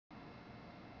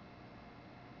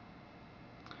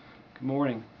Good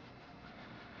morning.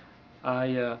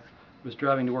 I was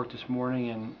driving to work this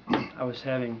morning and I was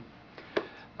having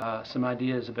some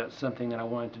ideas about something that I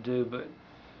wanted to do, but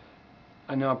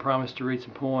I know I promised to read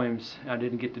some poems. I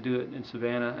didn't get to do it in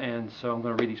Savannah, and so I'm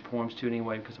going to read these poems to you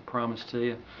anyway because I promised to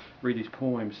you read these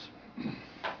poems.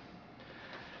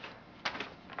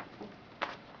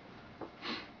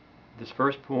 This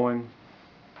first poem,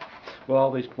 well,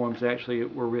 all these poems actually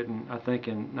were written, I think,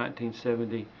 in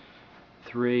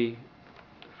 1973,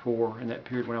 4, in that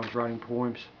period when I was writing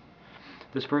poems.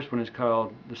 This first one is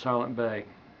called The Silent Bay.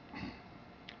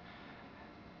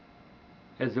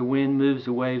 As the wind moves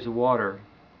the waves of water,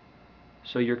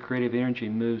 so your creative energy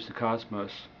moves the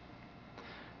cosmos.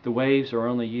 The waves are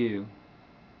only you.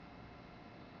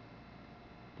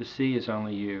 The sea is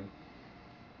only you.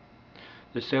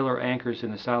 The sailor anchors in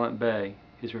the silent bay,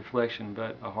 his reflection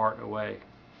but a heart away.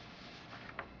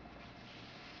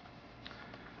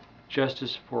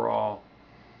 Justice for all.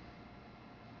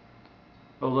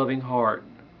 O loving heart,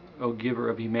 O giver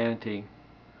of humanity,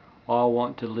 all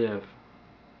want to live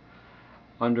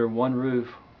under one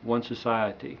roof, one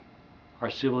society, our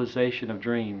civilization of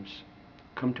dreams.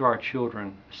 Come to our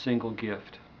children, a single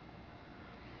gift.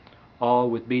 All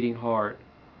with beating heart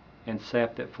and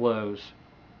sap that flows,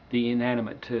 the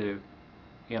inanimate too,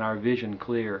 and our vision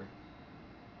clear.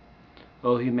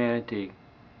 O humanity,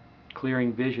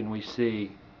 clearing vision we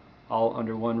see, all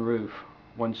under one roof,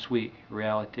 one sweet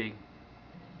reality.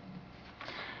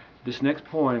 This next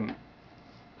poem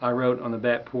I wrote on the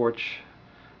back porch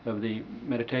of the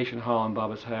meditation hall in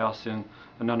Baba's house in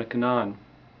Anandakanan,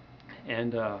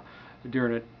 and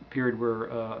during a period where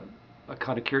a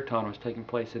Kata Kirtan was taking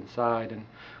place inside, and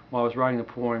while I was writing the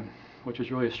poem, which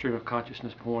was really a stream of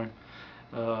consciousness poem,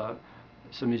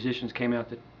 some musicians came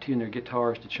out to tune their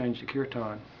guitars to change the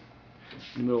kirtan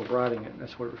in the middle of writing it.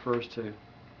 That's what it refers to.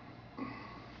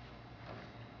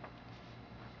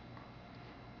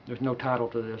 There's no title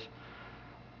to this.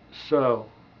 So,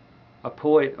 a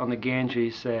poet on the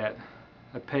Ganges sat,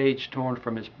 a page torn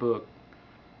from his book,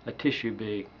 a tissue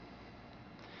bee,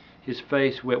 his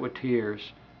face wet with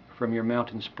tears from your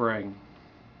mountain spring.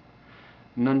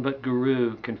 None but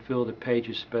Guru can fill the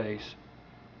page's space.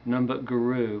 None but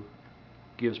Guru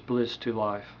gives bliss to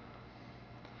life.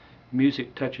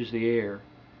 Music touches the air.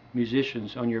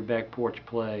 Musicians on your back porch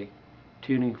play,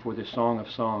 tuning for the song of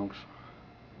songs.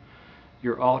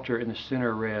 Your altar in the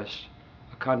center rests,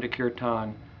 a Kata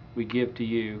Kirtan we give to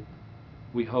you.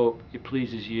 We hope it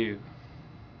pleases you.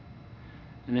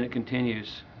 And then it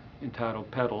continues, entitled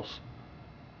Petals.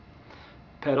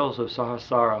 Petals of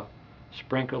Sahasrara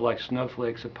sprinkle like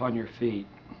snowflakes upon your feet.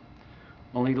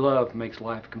 Only love makes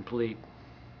life complete.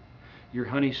 Your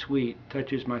honey sweet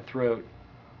touches my throat,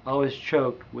 always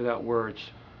choked without words.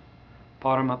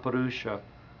 Paramapurusha,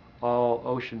 all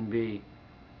ocean be,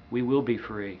 we will be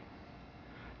free.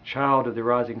 Child of the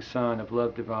rising sun of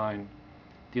love divine,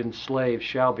 the enslaved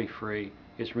shall be free,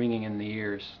 is ringing in the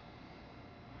ears.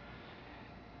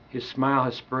 His smile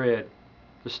has spread,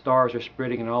 the stars are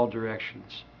spreading in all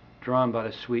directions, drawn by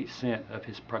the sweet scent of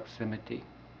his proximity.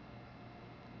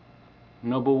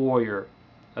 Noble warrior,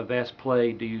 a vast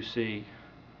play do you see,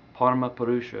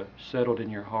 Paramapurusha settled in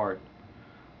your heart.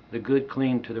 The good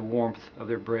cling to the warmth of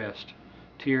their breast,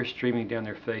 tears streaming down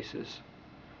their faces.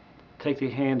 Take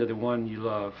the hand of the one you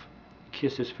love,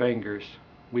 kiss his fingers,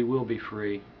 we will be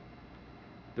free.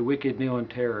 The wicked kneel in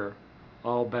terror,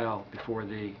 all bow before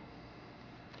thee.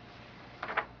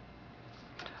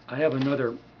 I have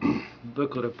another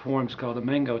booklet of poems called The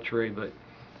Mango Tree, but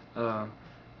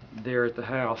they're at the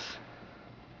house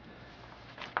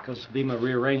because Bima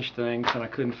rearranged things and I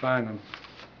couldn't find them.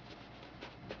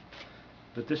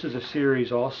 But this is a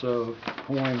series also of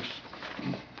poems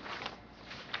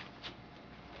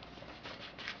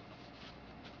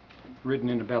written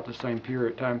in about the same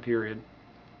time period.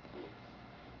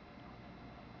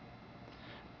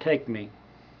 Take me.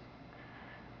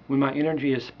 When my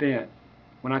energy is spent,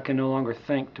 when I can no longer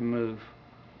think to move,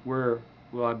 where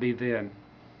will I be then?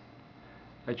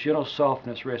 A gentle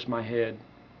softness rests my head,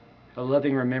 a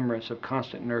loving remembrance of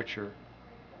constant nurture.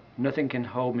 Nothing can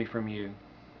hold me from you.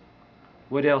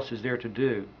 What else is there to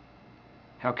do?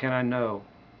 How can I know?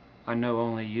 I know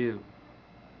only you.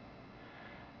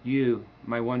 You,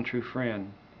 my one true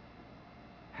friend.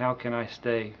 How can I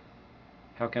stay?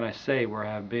 How can I say where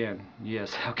I have been?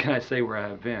 Yes, how can I say where I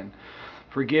have been?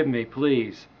 Forgive me,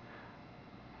 please.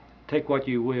 Take what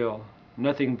you will.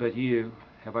 Nothing but you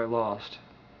have I lost.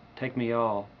 Take me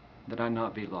all, that I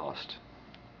not be lost.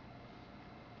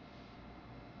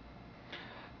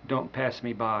 Don't pass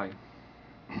me by.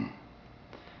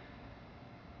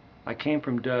 I came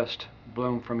from dust,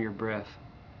 blown from your breath.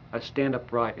 I stand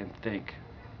upright and think.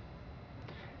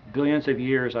 Billions of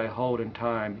years I hold in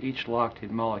time, each locked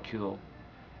in molecule.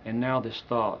 And now this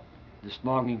thought, this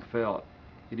longing felt,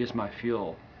 it is my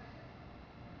fuel.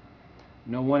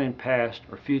 No one in past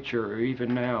or future or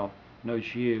even now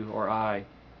knows you or I.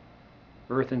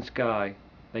 Earth and sky,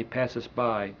 they pass us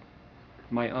by,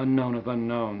 my unknown of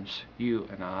unknowns, you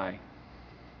and I.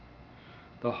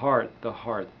 The heart, the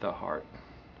heart, the heart,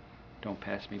 don't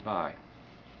pass me by.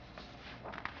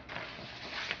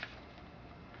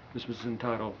 This was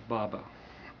entitled Baba.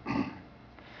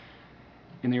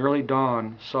 In the early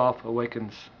dawn, soft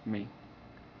awakens me.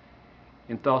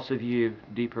 In thoughts of you,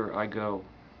 deeper I go.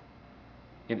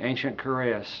 In ancient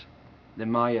caress, the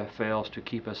Maya fails to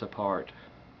keep us apart.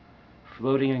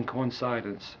 Floating in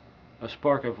coincidence, a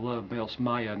spark of love melts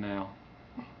Maya now.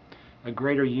 A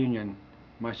greater union,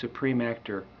 my supreme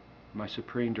actor, my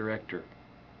supreme director.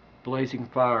 Blazing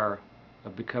fire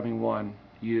of becoming one,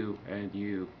 you and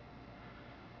you.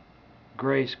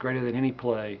 Grace greater than any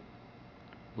play,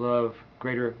 love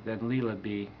greater than Leela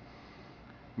be.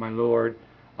 My Lord,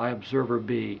 I observer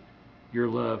be, your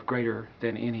love greater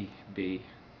than any be.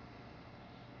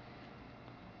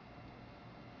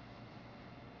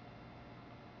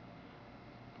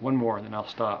 One more and then I'll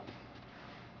stop.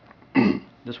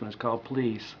 This one is called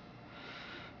Please.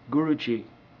 Guruji,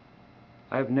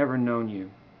 I have never known you,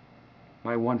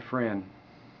 my one friend.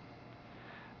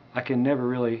 I can never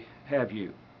really have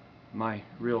you, my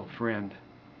real friend.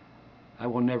 I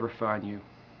will never find you.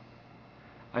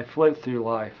 I float through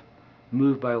life,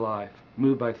 moved by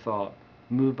thought,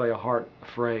 moved by a heart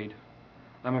afraid.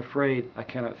 I'm afraid I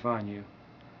cannot find you.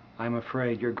 I'm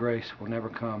afraid your grace will never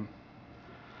come.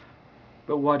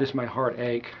 But why does my heart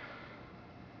ache?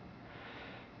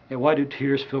 And why do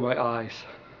tears fill my eyes?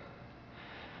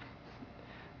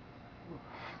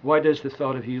 Why does the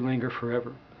thought of you linger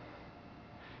forever?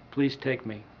 Please take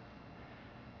me.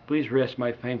 Please rest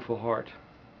my painful heart.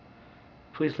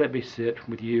 Please let me sit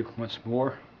with you once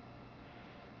more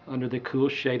under the cool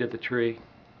shade of the tree.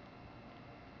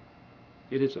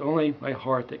 It is only my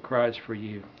heart that cries for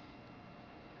you.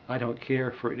 I don't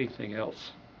care for anything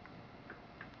else.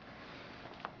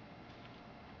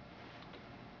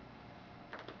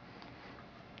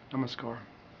 Namaskar.